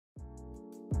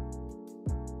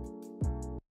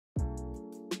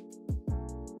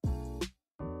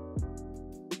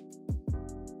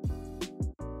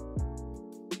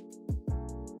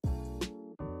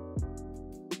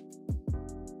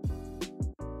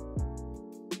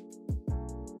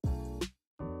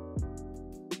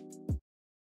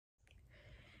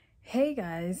Hey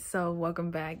guys, so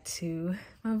welcome back to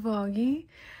my vlogging.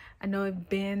 I know it's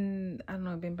been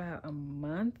about a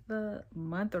month or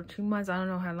 2 months. I don't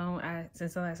know how long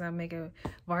since the last time I make a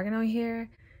vlogging on here.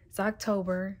 It's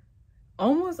October,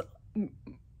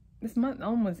 this month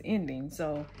almost ending.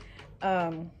 So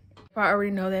I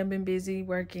already know that I've been busy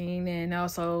working, and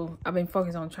also I've been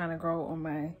focused on trying to grow on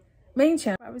my main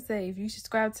channel. I would say if you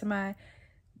subscribe to my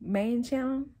main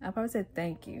channel, I probably said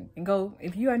thank you, and go,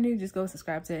 if you are new, just go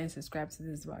subscribe to it and subscribe to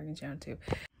this vlogging channel too.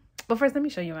 But first, let me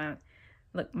show you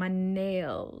my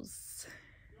nails.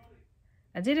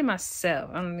 I did it myself.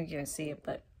 I don't think you can see it,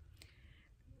 but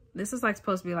this is like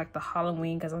supposed to be like the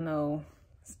Halloween, because I know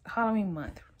it's Halloween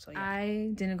month. So yeah.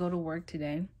 I didn't go to work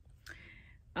today.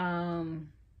 I don't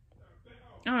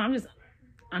know, I'm just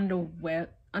under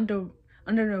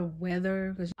the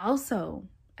weather. Also,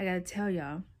 I gotta tell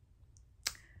y'all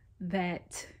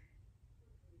that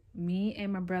me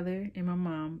and my brother and my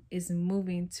mom is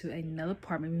moving to another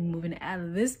apartment. We're moving out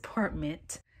of this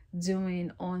apartment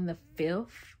doing on the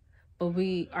 5th, but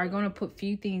we are going to put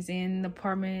few things in the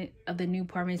apartment of the new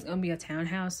apartment. It's going to be a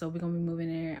townhouse, so we're going to be moving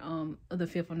there on the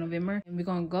 5th of November, and we're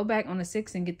going to go back on the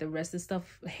 6th and get the rest of the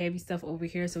stuff, heavy stuff, over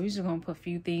here. So we're just going to put a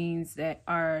few things that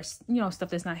are, you know,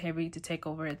 stuff that's not heavy to take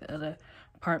over at the other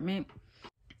apartment.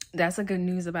 That's a good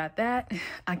news about that.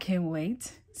 I can't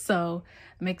wait. So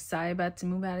I'm excited about to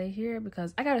move out of here,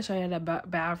 because I gotta show you that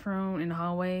bathroom in the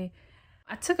hallway.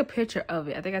 I took a picture of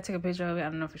it. I think I took a picture of it. I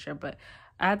don't know for sure, but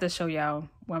I have to show y'all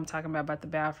what I'm talking about the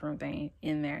bathroom thing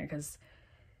in there, because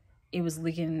it was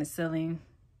leaking in the ceiling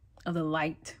of the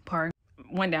light part.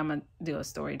 One day I'm gonna do a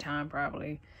story time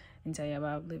probably and tell you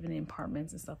about living in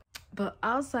apartments and stuff. But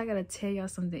also I gotta tell y'all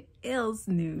something else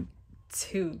new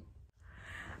too.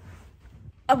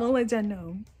 I'm gonna let y'all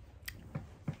know,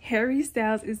 Harry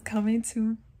Styles is coming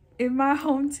to in my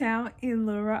hometown in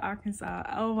Little Rock, Arkansas.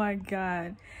 Oh my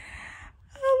god,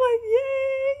 I'm like,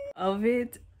 yay! Of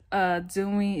it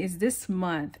doing is this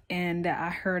month, and I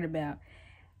heard about,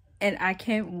 and I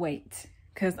can't wait,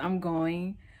 because I'm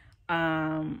going.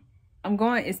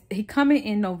 He coming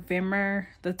in November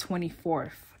the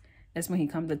 24th. That's when he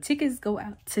comes. The tickets go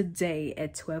out today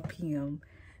at 12 p.m.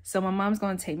 So my mom's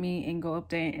gonna take me and go up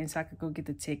there, and so I could go get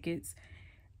the tickets.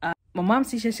 My mom,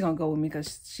 she said she's gonna go with me,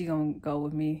 because she gonna go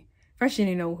with me. First, she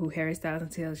didn't know who Harry Styles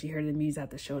until she heard the music. I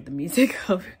had to show the music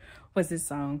of what's his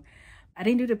song. I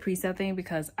didn't do the pre-sale thing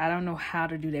because I don't know how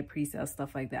to do that pre-sale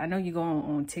stuff like that. I know you go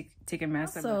on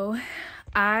Ticketmaster. So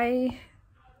I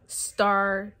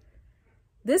start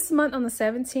this month on the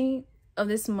 17th of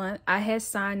this month. I had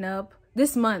signed up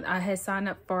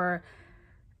for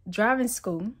driving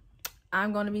school.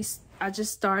 I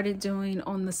just started doing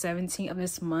on the 17th of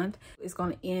this month. It's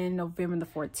going to end November the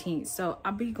 14th. So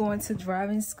I'll be going to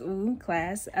driving school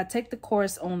class. I take the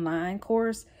course, online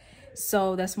course.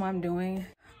 So that's what I'm doing.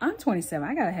 I'm 27.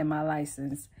 I got to have my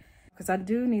license, because I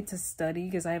do need to study,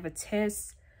 because I have a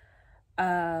test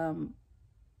on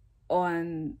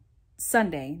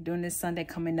Sunday, during this Sunday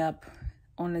coming up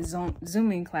on the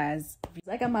Zooming class.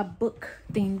 I got my book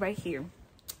thing right here.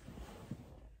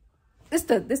 This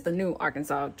the new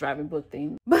Arkansas driving book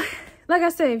thing. But like I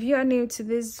said, if you are new to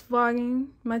this vlogging,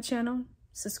 my channel,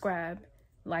 subscribe,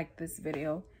 like this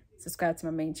video, subscribe to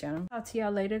my main channel. I'll talk to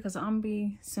y'all later, because I'm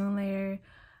be soon later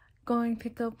going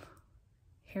pick up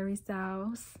Harry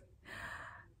Styles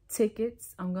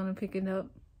tickets. I'm gonna pick it up.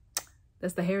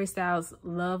 That's the Harry Styles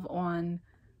Love on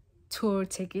Tour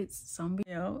tickets. So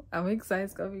I'm excited.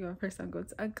 It's gonna be my first time going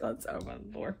to a concert. Oh my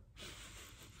Lord.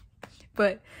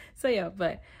 But so yeah,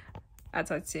 but I'll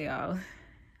talk to y'all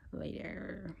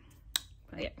later.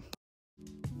 But yeah.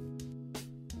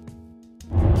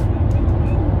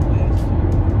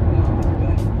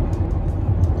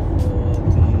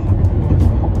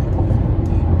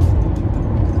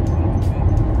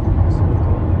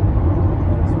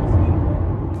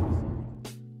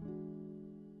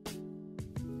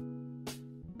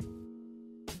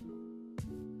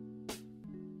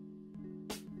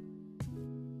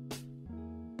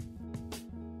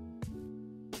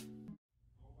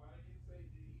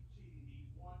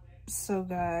 So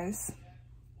guys,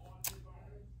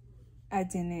 I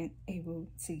didn't able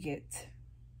to get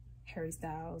Harry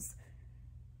Styles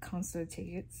concert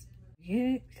tickets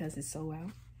yet, because it's sold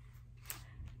out.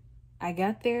 I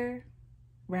got there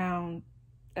around,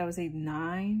 I would say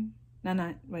 10,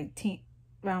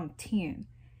 around 10.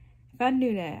 If I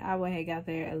knew that, I would have got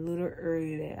there a little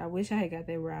earlier. I wish I had got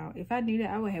there around, if I knew that,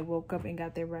 I would have woke up and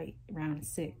got there right around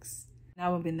 6. I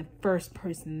would have been the first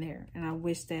person there. And I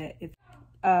wish that if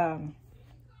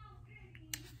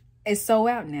it's sold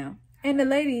out now. And the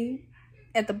lady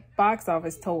at the box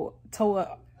office told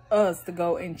us to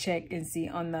go and check and see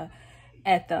on the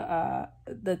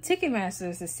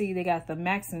Ticketmasters to see they got the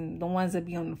maximum, the ones that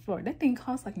be on the floor. That thing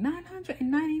costs like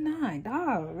 $999.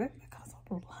 That costs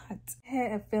a lot. I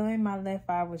had a feeling my left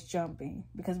eye was jumping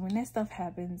because when that stuff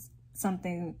happens,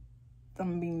 I'm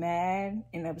gonna be mad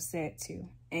and upset too.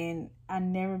 And I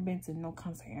never been to no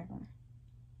concert ever.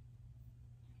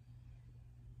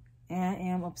 And I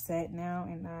am upset now,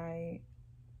 and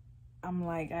I'm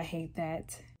like, I hate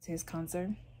that. To his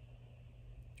concert.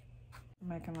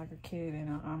 I'm acting like a kid and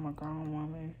I'm a grown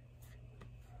woman.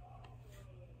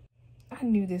 I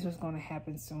knew this was going to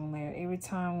happen sooner or later. Every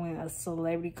time when a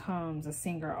celebrity comes, a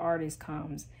singer, artist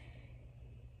comes,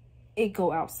 it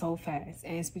go out so fast.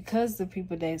 And it's because the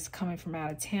people that's coming from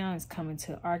out of town is coming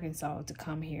to Arkansas to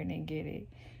come here and then get it.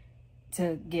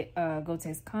 To go to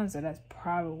his concert. That's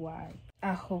probably why.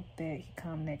 I hope that he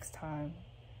come next time.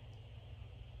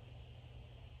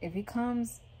 If he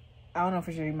comes, I don't know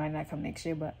for sure, he might not come next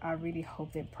year, but I really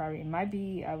hope that probably, it might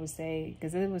be, I would say,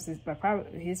 because it was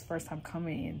probably his first time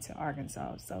coming into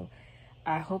Arkansas. So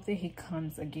I hope that he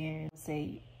comes again,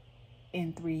 say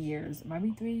in 3 years. It might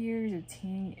be 3 years or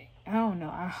 10, I don't know.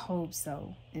 I hope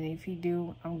so. And if he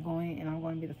do, I'm going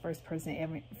to be the first person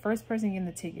getting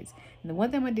the tickets. And the one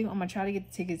thing I'm going to do, I'm going to try to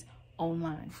get the tickets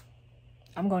online.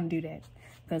 I'm going to do that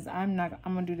because I'm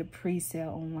going to do the pre-sale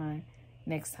online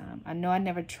next time. I know I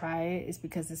never try it. It's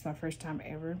because it's my first time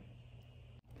ever.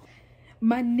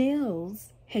 My nails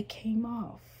had came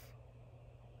off.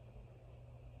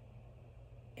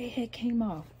 It had came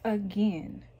off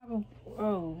again.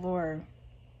 Oh Lord,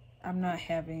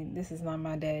 this is not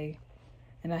my day,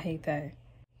 and I hate that.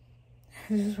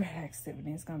 Just relax,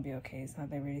 Tiffany. It's gonna be okay. It's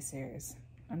not that really serious.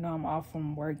 I know I'm off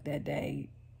from work that day,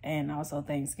 and also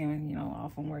Thanksgiving, you know,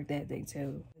 off from work that day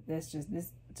too. This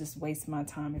just wastes my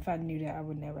time. If I knew that, I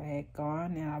would never have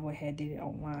gone, and I would have did it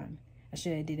online. I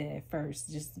should have did it at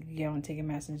first. Just get on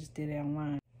Ticketmaster and just did it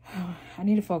online. I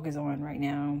need to focus on right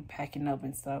now packing up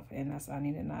and stuff, and I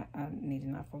need to not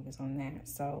focus on that.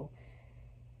 So,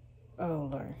 oh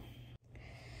Lord.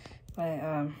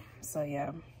 But so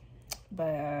yeah.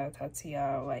 But talk to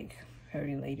y'all like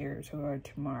maybe later or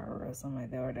tomorrow or something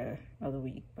like that, or the other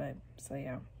week. But so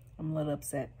yeah, I'm a little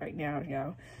upset right now,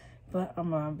 y'all. But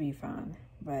I'm gonna be fine.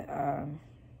 But oh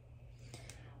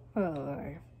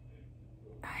Lord,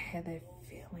 I had that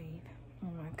feeling.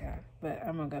 Oh my God. But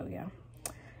I'm gonna go, y'all.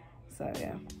 So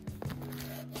yeah.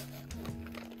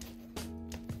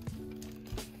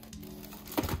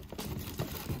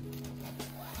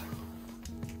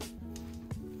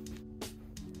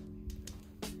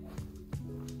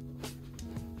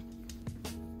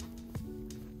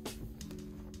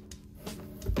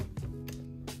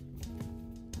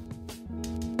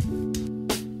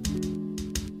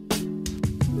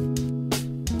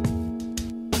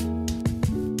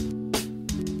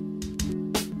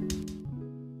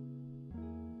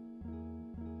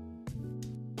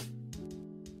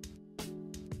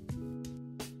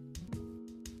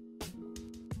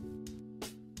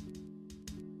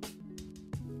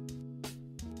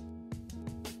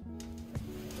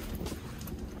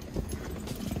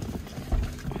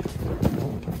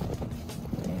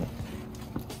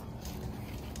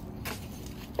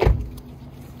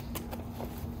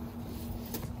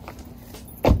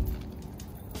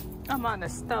 I'm on the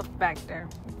stuff back there.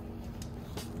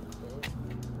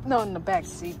 No, in the back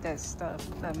seat, that stuff,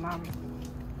 that mom.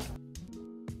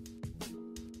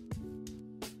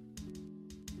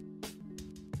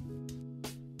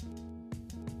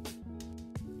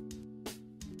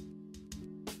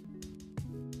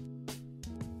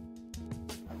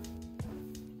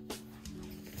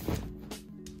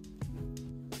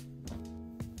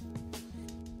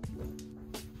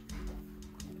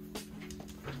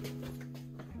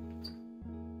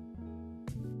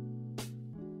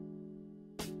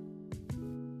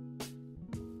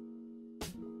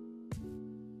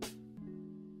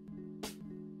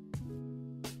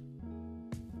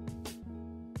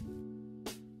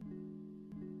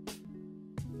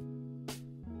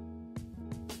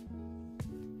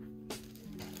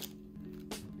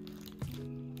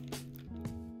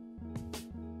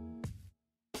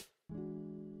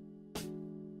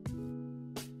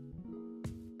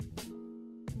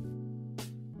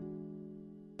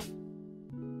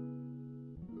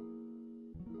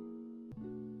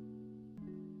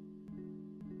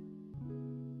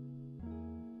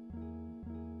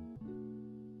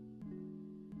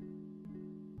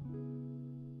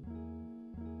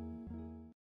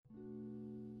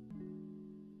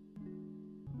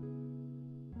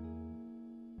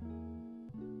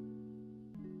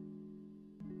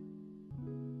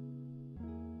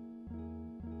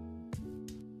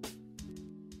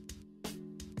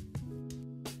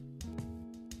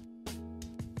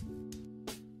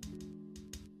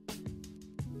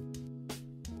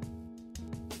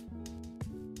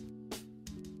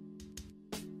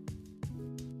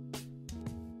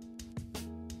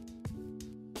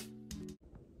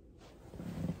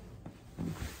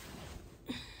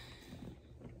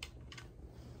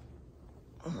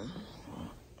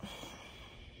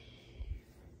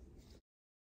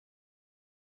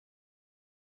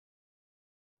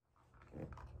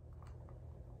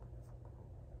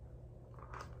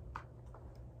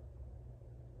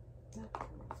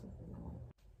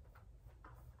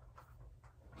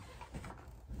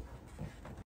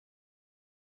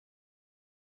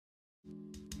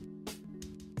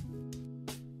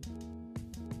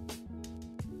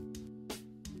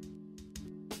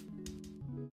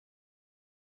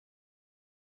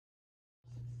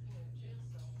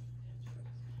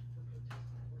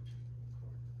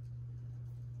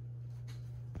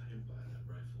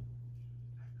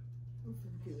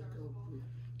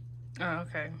 Oh,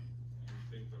 okay.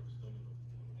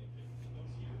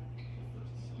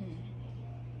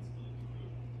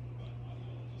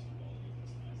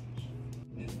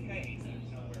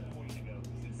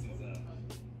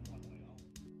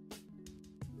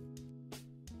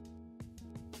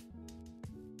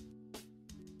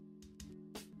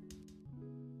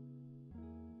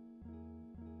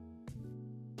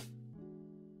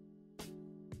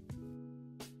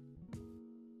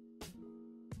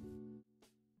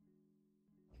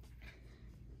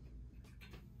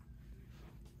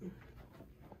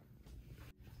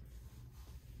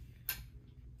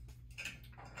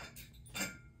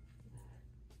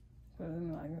 Put it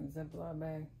in like a Ziploc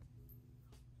bag.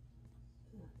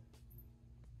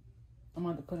 I'm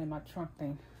going to put it in my trunk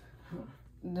thing.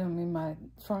 Then in my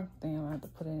trunk thing, I'm going to have to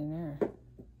put it in there.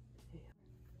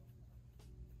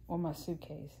 Or my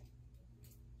suitcase.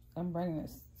 I'm bringing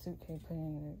this suitcase, put it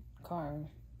in the car. I'm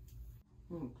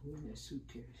gonna put it in that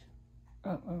suitcase.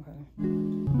 Oh,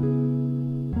 okay.